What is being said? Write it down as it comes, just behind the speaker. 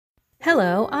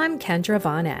Hello, I'm Kendra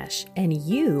Von Esch, and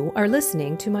you are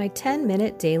listening to my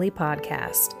 10-minute daily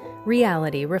podcast,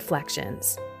 Reality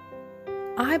Reflections.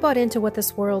 I bought into what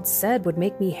this world said would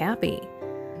make me happy.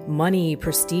 Money,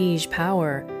 prestige,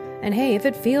 power. And hey, if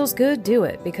it feels good, do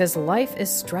it, because life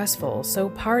is stressful, so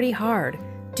party hard.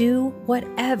 Do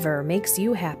whatever makes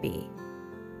you happy.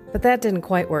 But that didn't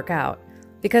quite work out,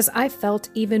 because I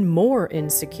felt even more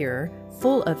insecure,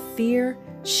 full of fear,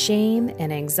 shame,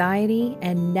 and anxiety,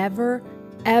 and never,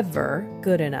 ever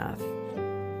good enough.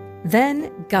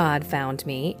 Then God found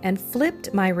me and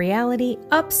flipped my reality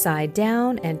upside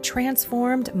down and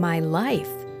transformed my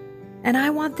life. And I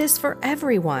want this for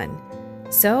everyone.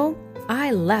 So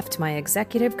I left my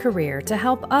executive career to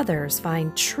help others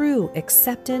find true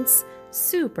acceptance,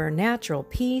 supernatural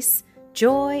peace,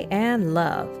 joy, and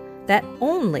love that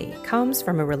only comes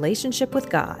from a relationship with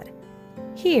God.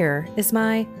 Here is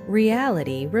my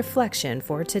reality reflection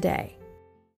for today.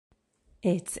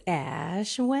 It's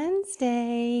Ash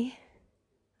Wednesday.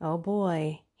 Oh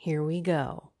boy, here we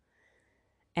go.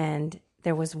 And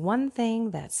there was one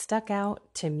thing that stuck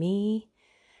out to me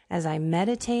as I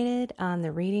meditated on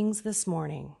the readings this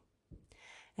morning.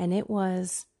 And it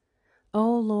was,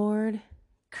 "Oh Lord,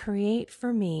 create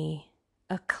for me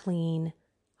a clean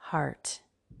heart."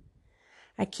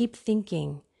 I keep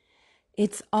thinking,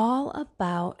 it's all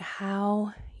about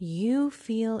how you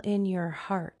feel in your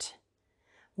heart,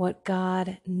 what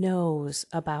God knows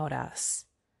about us.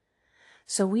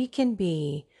 So we can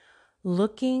be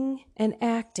looking and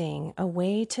acting a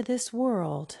way to this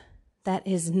world that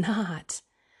is not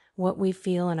what we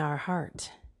feel in our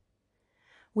heart.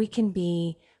 We can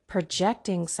be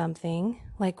projecting something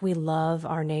like we love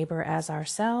our neighbor as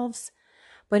ourselves,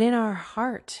 but in our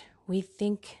heart, we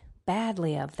think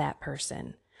badly of that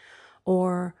person.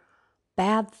 Or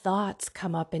bad thoughts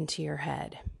come up into your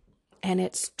head. And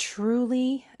it's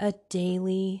truly a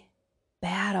daily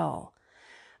battle,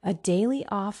 a daily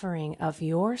offering of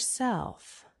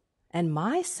yourself and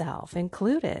myself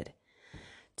included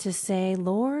to say,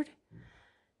 "Lord,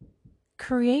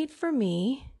 create for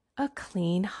me a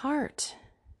clean heart.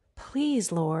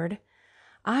 Please, Lord,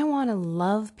 I want to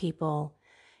love people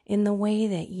in the way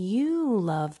that you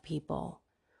love people."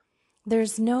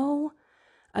 There's no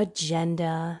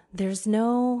agenda. There's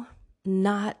no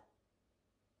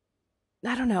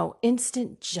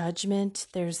instant judgment.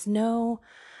 There's no,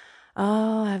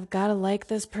 "Oh, I've got to like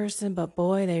this person, but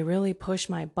boy, they really push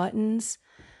my buttons."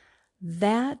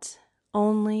 That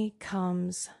only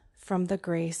comes from the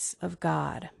grace of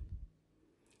God.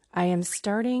 I am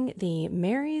starting the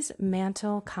Mary's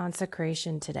Mantle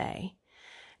consecration today.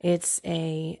 It's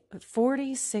a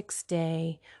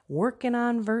 46-day working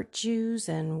on virtues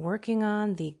and working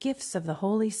on the gifts of the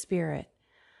Holy Spirit.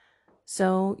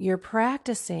 So you're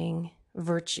practicing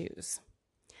virtues.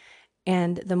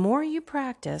 And the more you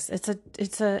practice, it's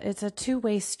a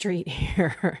two-way street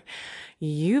here.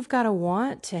 You've got to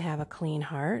want to have a clean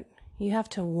heart. You have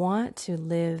to want to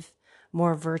live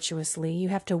more virtuously. You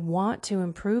have to want to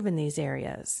improve in these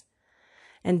areas.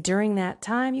 And during that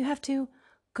time, you have to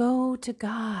go to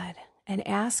God and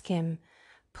ask Him,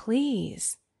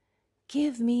 "Please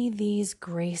give me these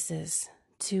graces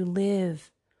to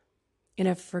live in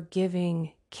a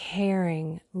forgiving,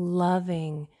 caring,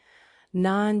 loving,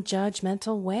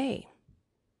 non-judgmental way,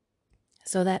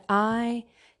 so that I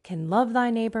can love thy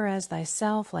neighbor as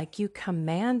thyself like you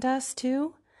command us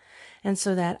to, and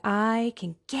so that I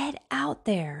can get out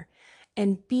there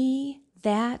and be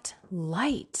that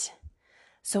light.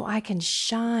 So I can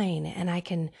shine and I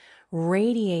can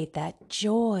radiate that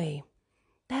joy,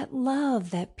 that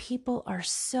love that people are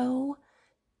so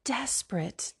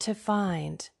desperate to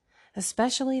find,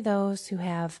 especially those who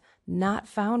have not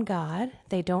found God.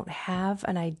 They don't have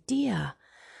an idea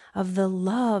of the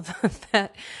love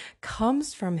that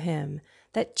comes from Him,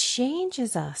 that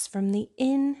changes us from the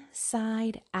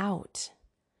inside out."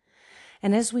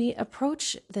 And as we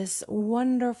approach this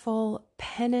wonderful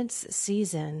penance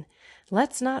season,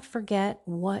 let's not forget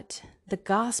what the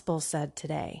gospel said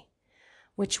today,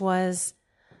 which was,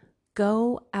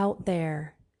 go out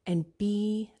there and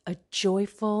be a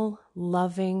joyful,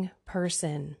 loving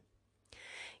person.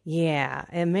 Yeah,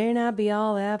 it may not be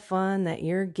all that fun that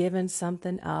you're giving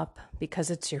something up because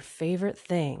it's your favorite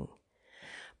thing,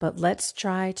 but let's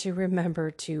try to remember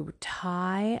to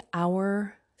tie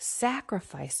our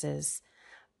sacrifices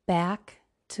back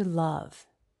to love.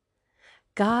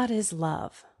 God is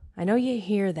love. I know you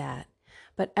hear that,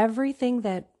 but everything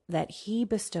that He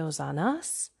bestows on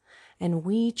us and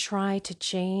we try to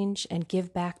change and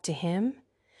give back to Him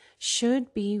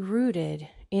should be rooted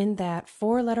in that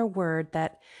 4-letter word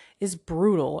that is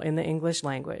brutal in the English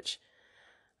language.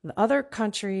 The other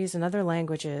countries and other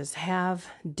languages have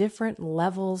different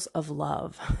levels of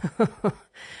love.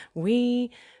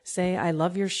 We say, I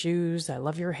love your shoes, I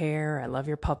love your hair, I love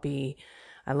your puppy,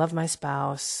 I love my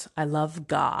spouse, I love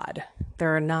God.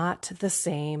 There are not the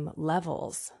same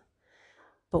levels.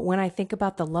 But when I think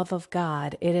about the love of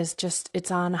God,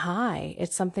 it's on high.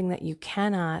 It's something that you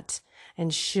cannot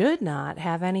and should not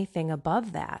have anything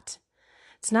above that.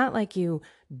 It's not like you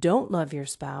don't love your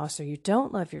spouse or you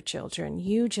don't love your children.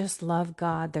 You just love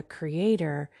God, the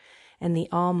Creator, and the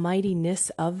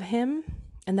almightiness of Him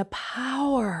and the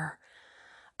power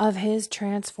of His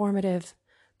transformative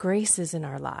graces in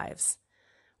our lives.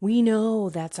 We know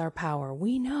that's our power.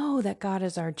 We know that God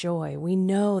is our joy. We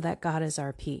know that God is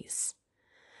our peace.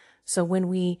 So when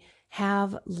we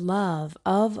have love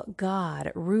of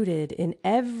God rooted in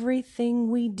everything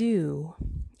we do,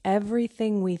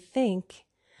 everything we think,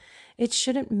 it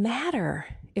shouldn't matter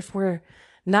if we're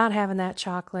not having that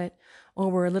chocolate or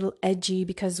we're a little edgy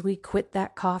because we quit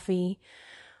that coffee.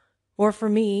 Or for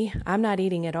me, I'm not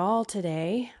eating at all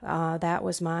today.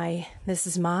 This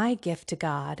is my gift to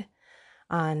God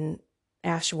on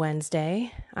Ash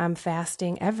Wednesday. I'm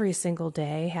fasting every single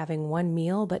day, having one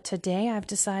meal, but today I've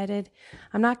decided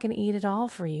I'm not going to eat it all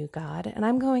for you, God, and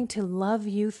I'm going to love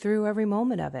you through every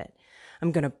moment of it.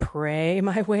 I'm going to pray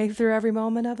my way through every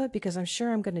moment of it because I'm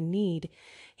sure I'm going to need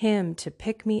Him to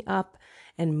pick me up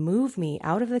and move me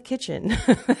out of the kitchen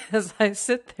as I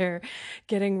sit there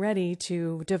getting ready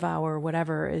to devour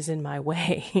whatever is in my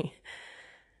way.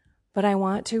 But I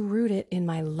want to root it in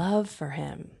my love for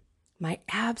Him. My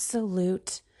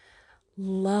absolute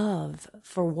love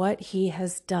for what He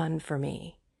has done for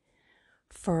me,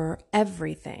 for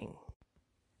everything,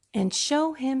 and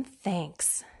show Him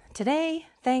thanks. Today,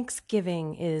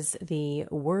 Thanksgiving is the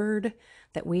word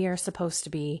that we are supposed to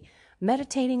be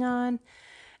meditating on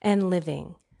and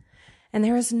living. And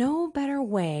there is no better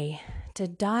way to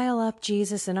dial up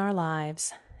Jesus in our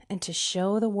lives and to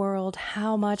show the world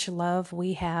how much love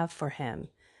we have for Him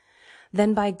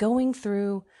than by going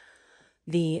through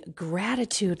the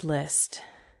gratitude list,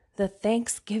 the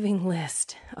Thanksgiving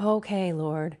list. Okay,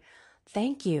 Lord,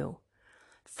 thank you.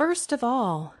 First of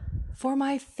all, for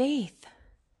my faith.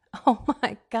 Oh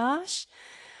my gosh.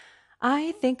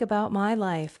 I think about my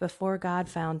life before God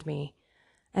found me,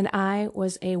 and I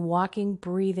was a walking,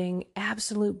 breathing,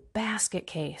 absolute basket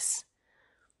case.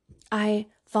 I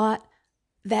thought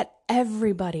that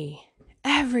everybody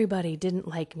didn't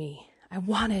like me. I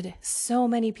wanted so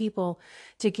many people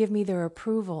to give me their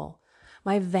approval.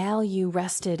 My value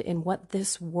rested in what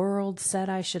this world said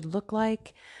I should look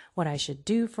like, what I should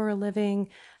do for a living,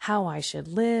 how I should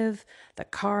live, the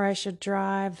car I should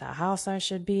drive, the house I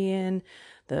should be in,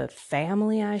 the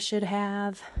family I should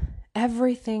have.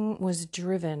 Everything was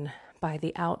driven by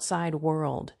the outside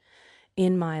world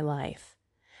in my life.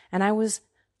 And I was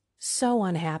so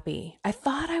unhappy. I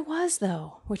thought I was,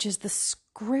 though, which is the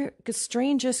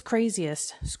strangest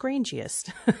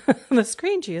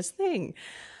thing.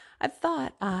 I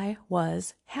thought I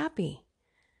was happy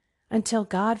until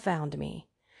God found me.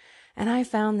 And I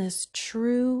found this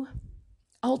true,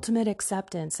 ultimate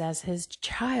acceptance as His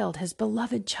child, His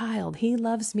beloved child. He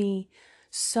loves me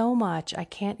so much, I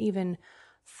can't even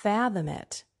fathom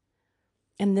it.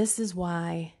 And this is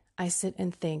why I sit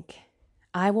and think,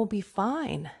 I will be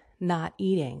fine not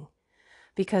eating,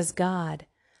 because God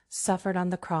suffered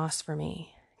on the cross for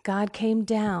me. God came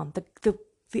down,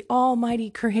 the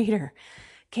almighty Creator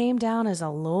came down as a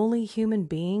lowly human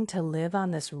being to live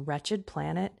on this wretched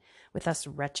planet with us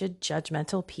wretched,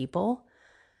 judgmental people,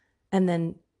 and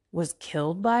then was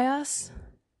killed by us.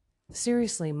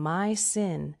 Seriously, my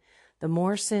sin, the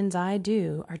more sins I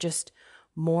do, are just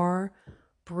more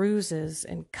bruises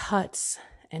and cuts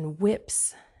and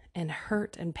whips and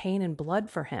hurt and pain and blood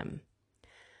for Him.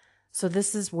 So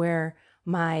this is where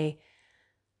my,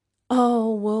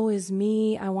 oh, woe is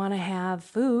me, I want to have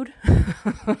food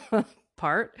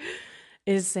part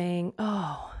is saying,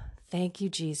 oh, thank you,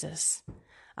 Jesus.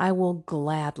 I will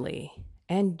gladly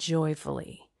and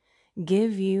joyfully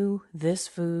give you this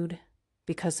food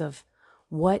because of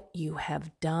what you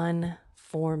have done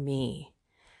for me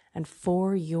and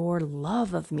for your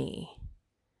love of me.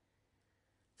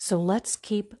 So let's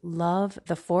keep love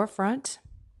the forefront.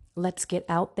 Let's get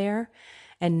out there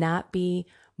and not be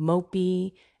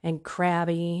mopey and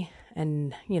crabby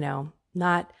and,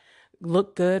 not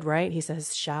look good, right? He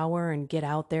says, shower and get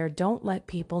out there. Don't let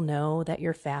people know that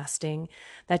you're fasting,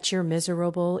 that you're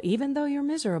miserable. Even though you're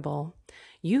miserable,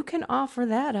 you can offer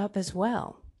that up as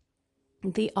well.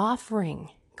 The offering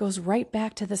goes right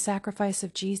back to the sacrifice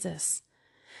of Jesus.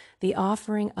 The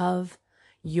offering of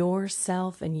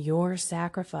yourself and your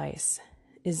sacrifice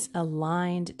is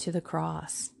aligned to the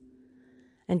cross.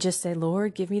 And just say,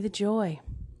 Lord, give me the joy.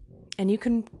 And you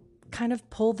can kind of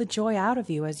pull the joy out of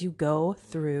you as you go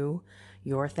through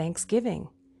your Thanksgiving.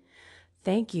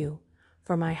 Thank you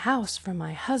for my house, for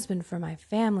my husband, for my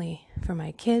family, for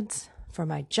my kids, for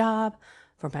my job,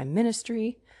 for my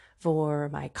ministry, for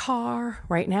my car.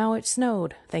 Right now it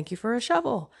snowed. Thank you for a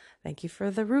shovel. Thank you for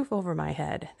the roof over my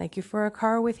head. Thank you for a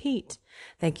car with heat.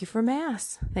 Thank you for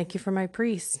Mass. Thank you for my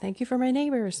priests. Thank you for my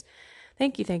neighbors.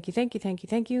 Thank you, thank you, thank you, thank you,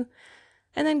 thank you.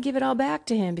 And then give it all back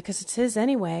to him because it's his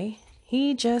anyway.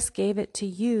 He just gave it to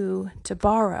you to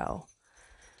borrow.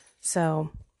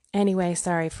 So anyway,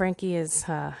 sorry, Frankie is,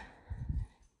 I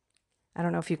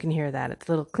don't know if you can hear that. It's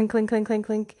a little clink, clink, clink, clink,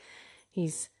 clink.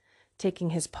 He's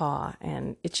taking his paw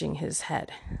and itching his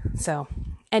head. So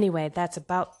anyway, that's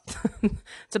about,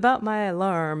 it's about my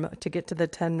alarm to get to the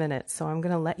 10 minutes. So I'm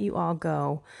going to let you all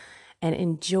go and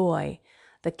enjoy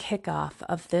the kickoff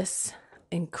of this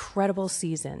incredible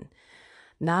season.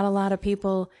 Not a lot of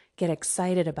people get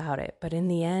excited about it, but in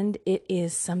the end, it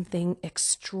is something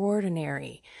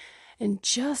extraordinary. And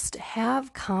just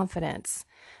have confidence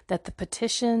that the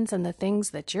petitions and the things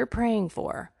that you're praying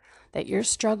for, that you're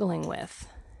struggling with,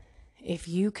 if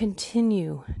you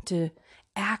continue to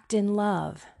act in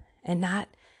love and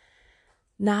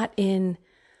not in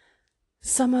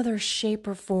some other shape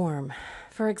or form.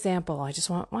 For example, I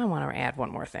want to add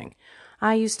one more thing.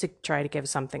 I used to try to give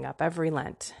something up every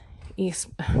Lent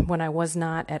when I was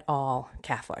not at all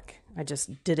Catholic. I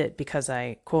just did it because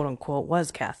I, quote unquote,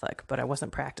 was Catholic, but I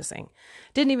wasn't practicing.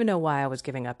 Didn't even know why I was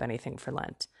giving up anything for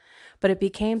Lent. But it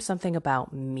became something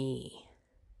about me.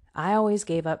 I always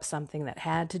gave up something that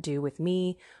had to do with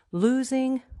me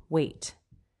losing weight,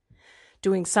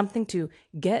 doing something to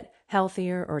get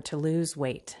healthier or to lose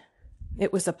weight.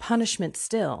 It was a punishment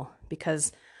still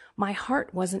because my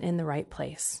heart wasn't in the right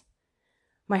place.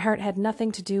 My heart had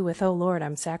nothing to do with, oh Lord,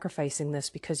 I'm sacrificing this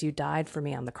because you died for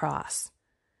me on the cross,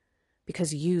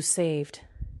 because you saved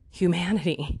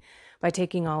humanity by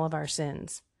taking all of our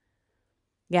sins.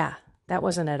 Yeah, that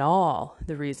wasn't at all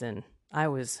the reason I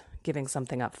was giving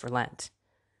something up for Lent.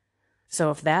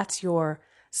 So if that's your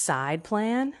side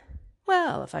plan,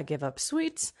 well, if I give up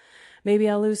sweets, maybe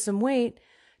I'll lose some weight.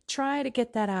 Try to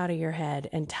get that out of your head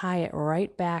and tie it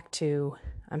right back to,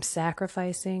 I'm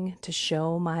sacrificing to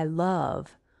show my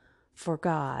love for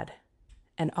God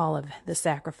and all of the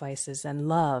sacrifices and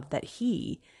love that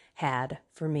He had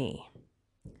for me.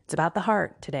 It's about the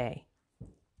heart today.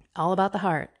 All about the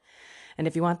heart. And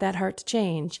if you want that heart to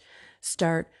change,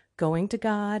 start going to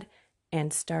God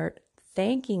and start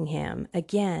thanking Him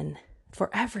again for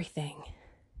everything.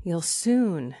 You'll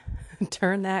soon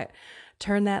turn that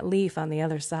leaf on the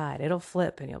other side. It'll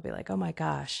flip and you'll be like, oh my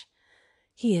gosh,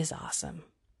 He is awesome.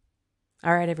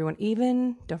 All right, everyone,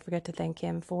 even don't forget to thank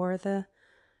Him for the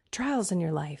trials in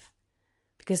your life,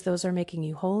 because those are making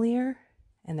you holier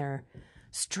and they're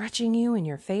stretching you in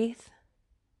your faith.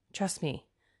 Trust me,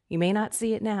 you may not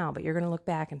see it now, but you're going to look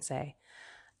back and say,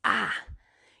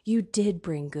 you did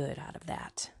bring good out of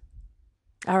that.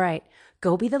 All right,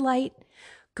 go be the light,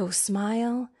 go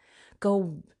smile,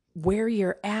 go wear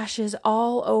your ashes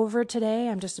all over today.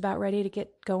 I'm just about ready to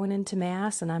get going into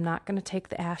Mass, and I'm not going to take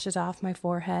the ashes off my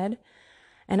forehead.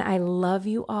 And I love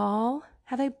you all.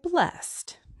 Have a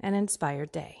blessed and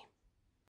inspired day.